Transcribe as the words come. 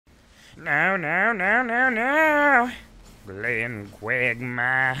No, no, no, no, no. Glenn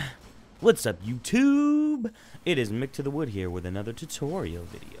Quagmire. What's up, YouTube? It is MicktotheWood here with another tutorial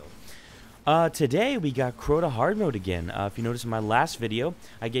video. Today we got Crota hard mode again. If you notice in my last video,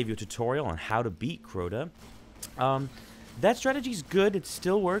 I gave you a tutorial on how to beat Crota. That strategy's good, it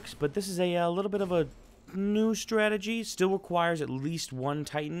still works, but this is a little bit of a new strategy. Still requires at least one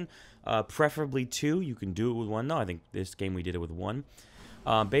Titan, preferably two. You can do it with one. No, I think this game we did it with one.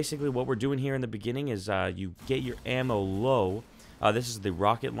 Basically, what we're doing here in the beginning is you get your ammo low. This is the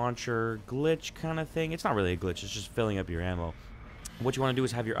rocket launcher glitch kind of thing. It's not really a glitch, it's just filling up your ammo. What you want to do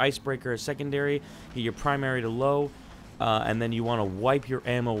is have your icebreaker as secondary, get your primary to low, and then you want to wipe your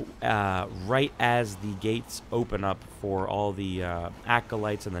ammo right as the gates open up for all the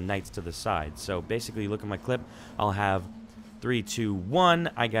acolytes and the knights to the side. So basically, look at my clip, I'll have 3, 2,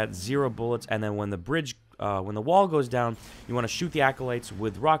 1, I got 0 bullets, and then when the bridge when the wall goes down, you want to shoot the acolytes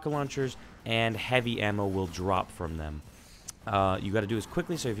with rocket launchers, and heavy ammo will drop from them. You got to do this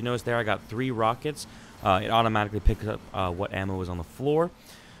quickly, so if you notice there, I got 3 rockets. It automatically picks up what ammo is on the floor.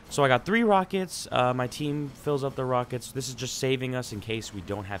 So I got 3 rockets. My team fills up the rockets. This is just saving us in case we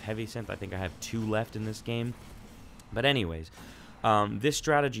don't have heavy synth. I think I have 2 left in this game. But anyways, this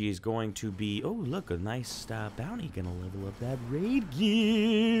strategy is going to be... Oh, look, a nice bounty. Gonna level up that raid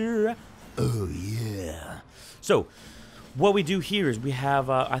gear. Oh, yeah. So, what we do here is we have,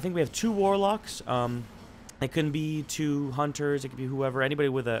 I think we have 2 warlocks. It can be 2 hunters. It could be whoever. Anybody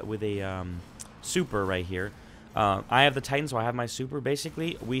with a super right here. I have the Titan, so I have my super.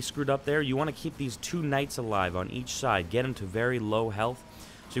 Basically, we screwed up there. You want to keep these 2 knights alive on each side. Get them to very low health.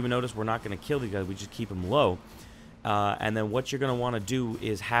 So you will notice we're not going to kill these guys. We just keep them low. And then what you're going to want to do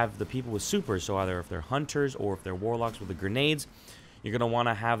is have the people with supers. So either if they're hunters or if they're warlocks with the grenades, you're going to want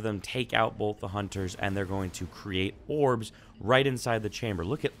to have them take out both the hunters, and they're going to create orbs right inside the chamber.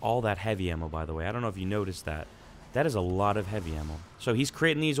 Look at all that heavy ammo, by the way. I don't know if you noticed that. That is a lot of heavy ammo. So he's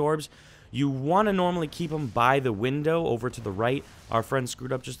creating these orbs. You want to normally keep them by the window over to the right. Our friend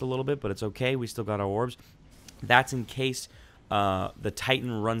screwed up just a little bit, but it's okay. We still got our orbs. That's in case the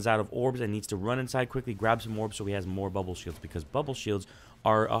Titan runs out of orbs and needs to run inside quickly, grab some orbs so he has more bubble shields, because bubble shields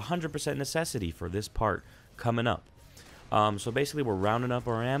are 100% necessity for this part coming up. So basically, we're rounding up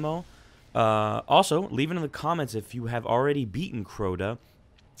our ammo. Also, leave it in the comments if you have already beaten Crota.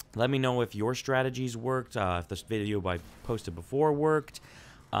 Let me know if your strategies worked, if this video I posted before worked.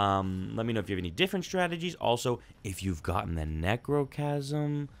 Let me know if you have any different strategies. Also, if you've gotten the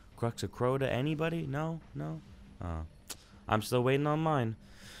Necrochasm, Crux of Crota. Anybody? No? No? I'm still waiting on mine.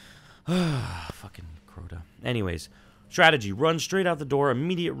 Fucking Crota. Anyways. Strategy, run straight out the door,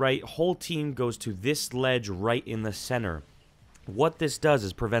 immediate right, whole team goes to this ledge right in the center. What this does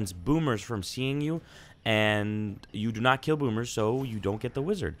is prevents boomers from seeing you, and you do not kill boomers, so you don't get the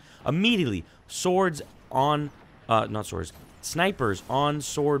wizard. Immediately, swords on, not swords, snipers on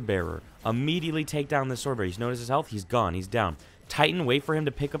sword bearer. Immediately take down the sword bearer. You notice his health? He's gone, he's down. Titan, wait for him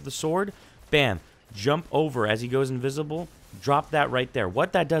to pick up the sword, bam, jump over as he goes invisible, drop that right there.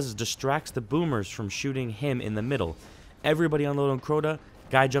 What that does is distracts the boomers from shooting him in the middle. Everybody unload on Crota.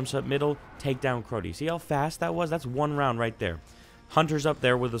 Guy jumps up middle. Take down Crota. You see how fast that was? That's 1 round right there. Hunter's up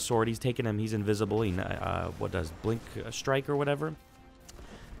there with a sword. He's taking him. He's invisible. He, what does? Blink strike or whatever.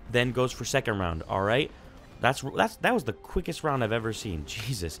 Then goes for 2nd round. All right. That was the quickest round I've ever seen.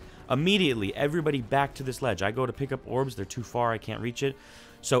 Jesus. Immediately, everybody back to this ledge. I go to pick up orbs. They're too far. I can't reach it.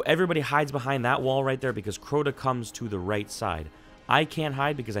 So everybody hides behind that wall right there because Crota comes to the right side. I can't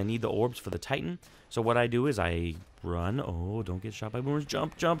hide because I need the orbs for the Titan. So what I do is I run. Oh, don't get shot by boomers.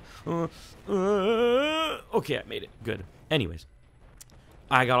 Jump, jump. Okay, I made it. Good. Anyways,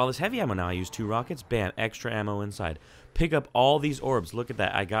 I got all this heavy ammo now. I use 2 rockets. Bam, extra ammo inside. Pick up all these orbs. Look at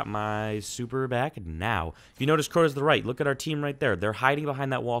that. I got my super back now. If you notice Crota's to the right, look at our team right there. They're hiding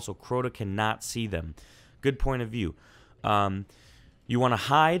behind that wall so Crota cannot see them. Good point of view. You want to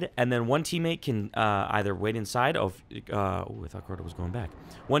hide, and then one teammate can either wait inside. Oh, I thought Crota was going back.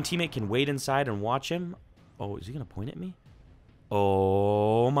 One teammate can wait inside and watch him. Oh, is he going to point at me?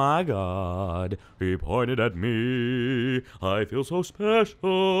 Oh, my God. He pointed at me. I feel so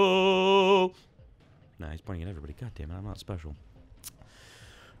special. Nah, he's pointing at everybody. God damn it, I'm not special.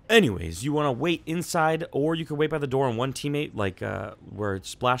 Anyways, you want to wait inside, or you can wait by the door, and one teammate, like where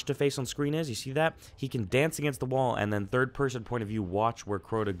splash to face on screen is, you see that? He can dance against the wall, and then 3rd-person point of view, watch where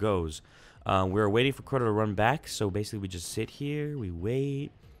Crota goes. We're waiting for Crota to run back, so basically we just sit here, we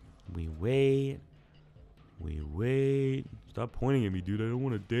wait, we wait, we wait. Stop pointing at me, dude. I don't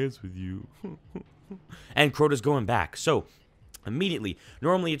want to dance with you. And Crota's going back, so... Immediately,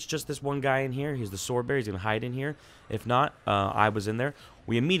 normally it's just this one guy in here. He's the sword bearer. He's going to hide in here. If not, I was in there.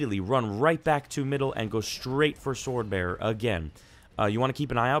 we immediately run right back to middle and go straight for Swordbearer again. You want to keep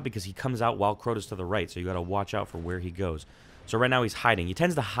an eye out because he comes out while Crota's to the right, so you got to watch out for where he goes. So right now he's hiding. He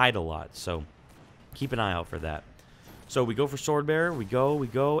tends to hide a lot, so keep an eye out for that. So we go for Swordbearer, we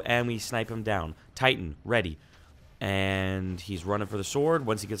go, and we snipe him down. Titan, ready. And he's running for the sword.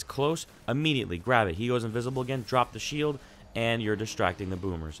 Once he gets close, immediately grab it. He goes invisible again, drop the shield, and you're distracting the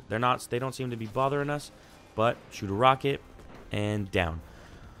boomers. They don't seem to be bothering us, but shoot a rocket, and down.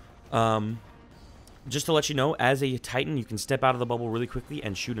 Just to let you know, as a Titan, you can step out of the bubble really quickly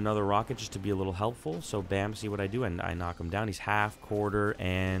and shoot another rocket just to be a little helpful. So, bam, see what I do, and I knock him down. He's half, quarter,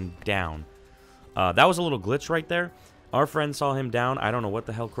 and down. That was a little glitch right there. Our friend saw him down. I don't know what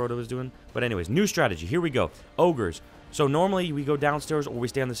the hell Crota was doing. But anyways, new strategy. Here we go. Ogres. So, normally, we go downstairs or we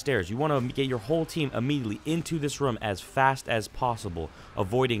stay on the stairs. You want to get your whole team immediately into this room as fast as possible.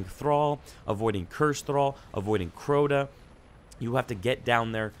 Avoiding Thrall, avoiding Curse Thrall, avoiding Crota. You have to get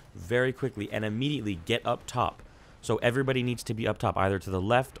down there very quickly and immediately get up top. So everybody needs to be up top, either to the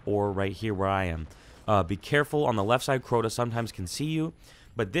left or right here where I am. Be careful on the left side. Crota sometimes can see you.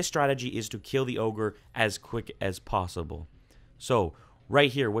 But this strategy is to kill the ogre as quick as possible. So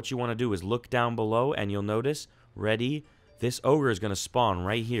right here, what you want to do is look down below and you'll notice, ready, this ogre is going to spawn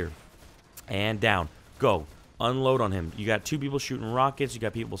right here. And down. Go. Unload on him. You got 2 people shooting rockets. You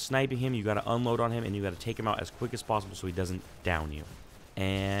got people sniping him. You got to unload on him, and you got to take him out as quick as possible so he doesn't down you.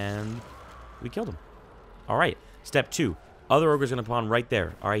 And we killed him. All right. Step 2. Other ogre's going to spawn right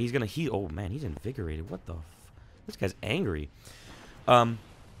there. All right. He's going to heal. Oh, man. He's invigorated. What the This guy's angry.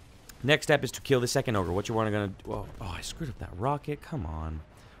 Next step is to kill the second ogre. What you want to do... Oh, I screwed up that rocket. Come on.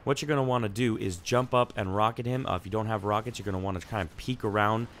 What you're going to want to do is jump up and rocket him. If you don't have rockets, you're going to want to kind of peek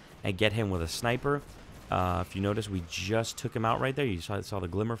around and get him with a sniper. If you notice, we just took him out right there. You saw the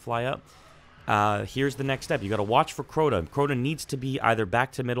glimmer fly up. Here's the next step. You got to watch for Crota. Crota needs to be either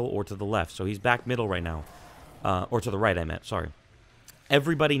back to middle or to the left. So he's back middle right now. Or to the right, I meant. Sorry.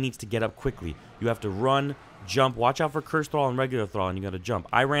 Everybody needs to get up quickly. You have to run, jump. Watch out for Curse Thrall and regular Thrall, and you got to jump.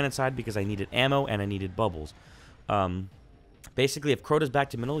 I ran inside because I needed ammo and I needed bubbles. Basically, if Crota's back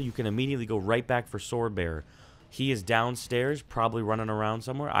to middle, you can immediately go right back for Swordbearer. He is downstairs, probably running around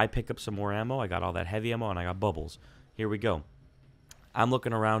somewhere. I pick up some more ammo. I got all that heavy ammo, and I got bubbles. Here we go. I'm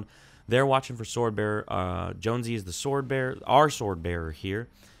looking around. They're watching for Swordbearer. Jonesy is the Swordbearer, our Swordbearer here.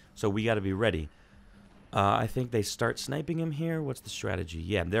 So we got to be ready. I think they start sniping him here. What's the strategy?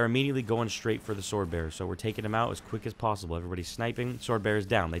 Yeah, they're immediately going straight for the Swordbearer. So we're taking him out as quick as possible. Everybody's sniping. Swordbearer's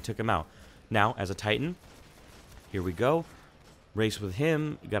down. They took him out. Now, as a Titan, here we go. Race with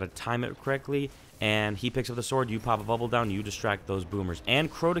him. You got to time it correctly. And he picks up the sword, you pop a bubble down, you distract those boomers.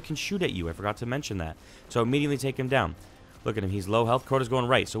 And Crota can shoot at you, I forgot to mention that. So immediately take him down. Look at him, he's low health, Crota's going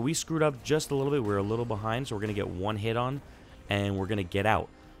right. So we screwed up just a little bit, we're a little behind, so we're going to get 1 hit on, and we're going to get out.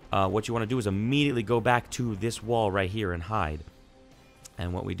 What you want to do is immediately go back to this wall right here and hide.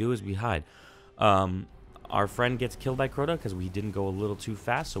 And what we do is we hide. Our friend gets killed by Crota because we didn't go a little too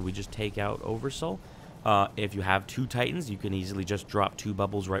fast, so we just take out Oversoul. If you have 2 Titans, you can easily just drop 2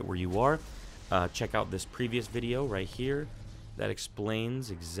 bubbles right where you are. Check out this previous video right here that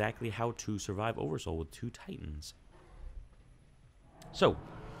explains exactly how to survive Oversoul with 2 Titans. So,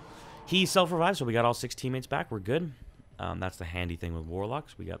 he self-revived, so we got all 6 teammates back. We're good. That's the handy thing with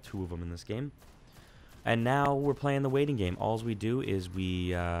Warlocks. We got 2 of them in this game. And now we're playing the waiting game. All we do is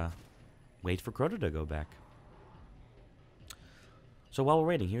we wait for Crota to go back. So while we're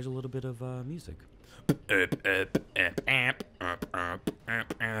waiting, here's a little bit of music.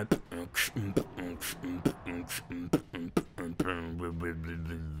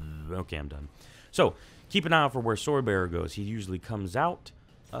 Okay, I'm done. So, keep an eye out for where Swordbearer goes. He usually comes out.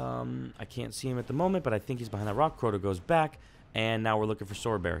 I can't see him at the moment, but I think he's behind that rock. Crota goes back, and now we're looking for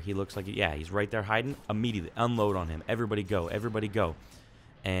Swordbearer. He looks like, yeah, he's right there hiding. Immediately, unload on him. Everybody go. Everybody go.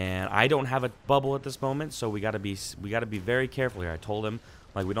 And I don't have a bubble at this moment, so we gotta be very careful here. I told him,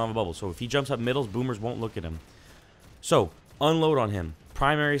 like, we don't have a bubble. So if he jumps up middles, boomers won't look at him. So, unload on him.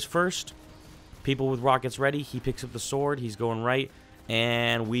 Primaries first. People with rockets ready. He picks up the sword. He's going right.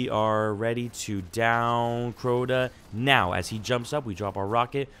 And we are ready to down Crota. Now, as he jumps up, we drop our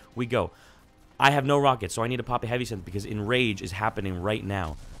rocket. We go. I have no rocket, so I need to pop a heavy synth because Enrage is happening right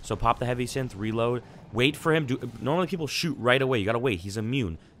now. So pop the heavy synth, reload. Wait for him. Normally people shoot right away. You gotta wait. He's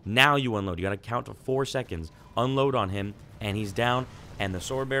immune. Now you unload. You gotta count to 4 seconds. Unload on him, and he's down. And the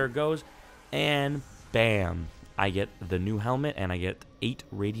Swordbearer goes, and bam. I get the new helmet, and I get 8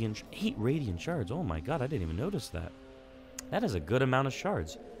 radiant shards. Oh my god, I didn't even notice that. That is a good amount of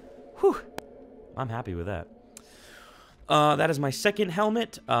shards. Whew. I'm happy with that. That is my second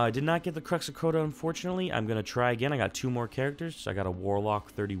helmet. I did not get the Crux of Crota, unfortunately. I'm going to try again. I got 2 more characters. So I got a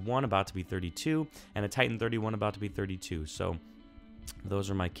Warlock 31, about to be 32, and a Titan 31, about to be 32. So those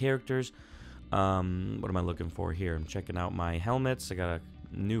are my characters. What am I looking for here? I'm checking out my helmets. I got a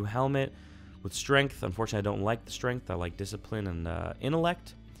new helmet with strength. Unfortunately, I don't like the strength. I like discipline and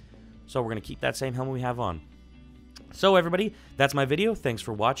intellect. So we're going to keep that same helmet we have on. So everybody, that's my video. Thanks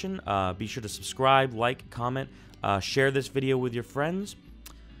for watching. Be sure to subscribe, like, comment, share this video with your friends.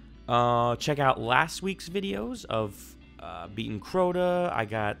 Check out last week's videos of beating Crota. I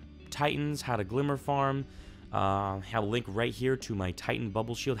got Titans, how to Glimmer Farm. Have a link right here to my Titan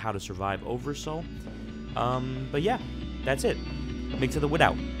Bubble Shield, how to survive Oversoul. But yeah, that's it. MicktotheWood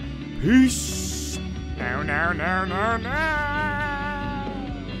out. Peace! No, no, no, no, no!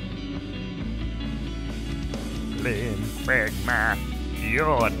 Glenn Quagmire,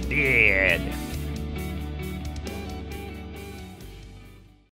 you're dead.